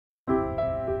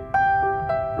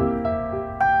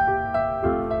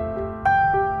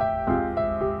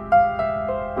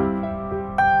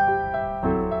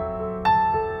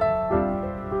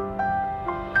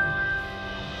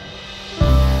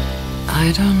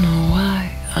I don't know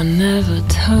why I never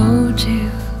told you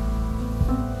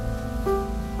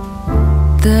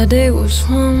that it was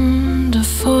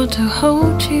wonderful to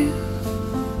hold you.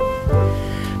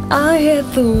 I hid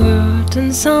the world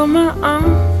in summer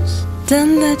arms,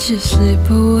 then let you slip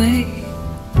away.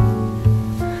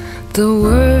 The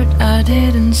word I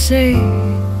didn't say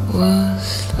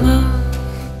was love.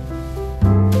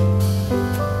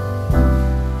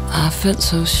 I felt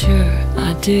so sure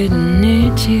I didn't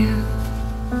need you.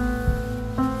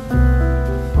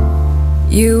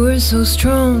 You were so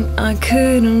strong I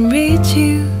couldn't reach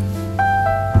you.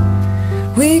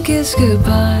 We kissed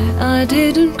goodbye, I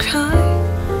didn't cry.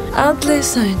 At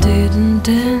least I didn't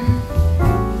then.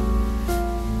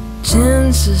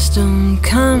 Chances don't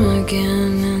come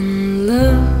again in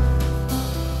love.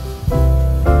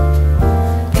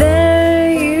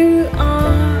 There you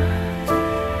are.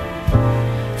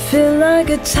 Feel like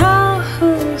a child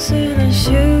who's in a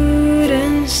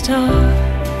shooting star.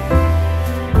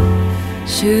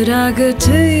 Should I go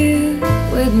to you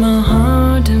with my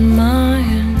heart in my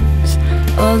hands,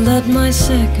 or let my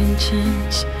second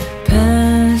chance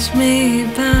pass me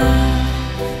by?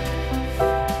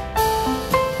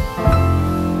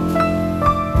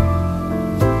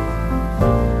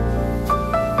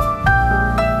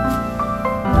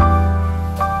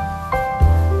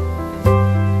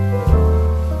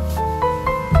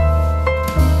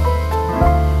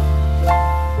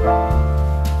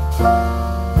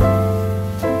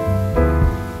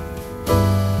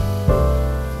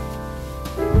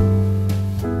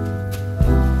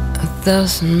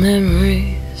 Thousand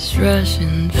memories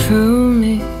rushing through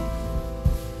me.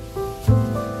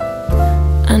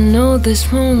 I know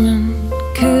this moment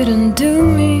couldn't do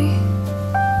me.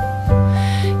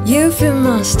 You feel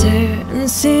my stare and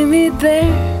see me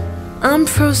there. I'm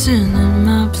frozen in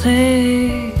my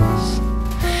place.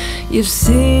 You've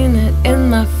seen it in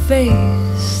my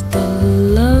face, the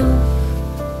love.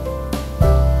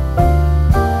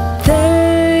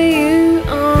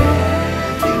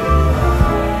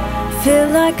 Feel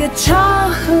like a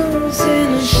child who's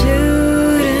in a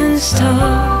shooting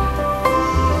star.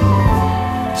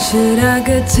 Should I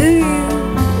go to you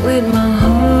with my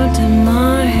heart in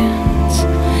my hands,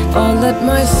 or let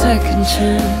my second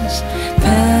chance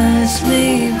pass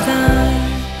me by?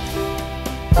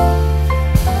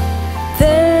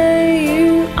 There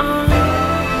you are.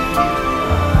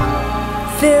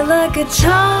 Feel like a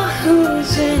child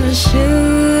who's in a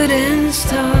shooting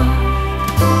star.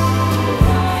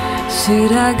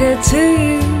 Should I go to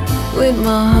you with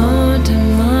my heart in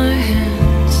my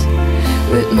hands,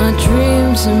 with my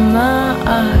dreams in my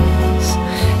eyes?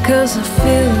 'Cause the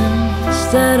feelings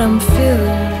that I'm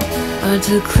feeling are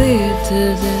too clear to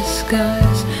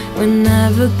disguise.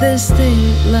 Whenever this thing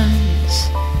lands,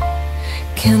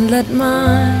 can't let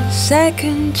my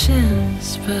second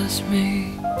chance pass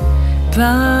me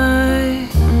by.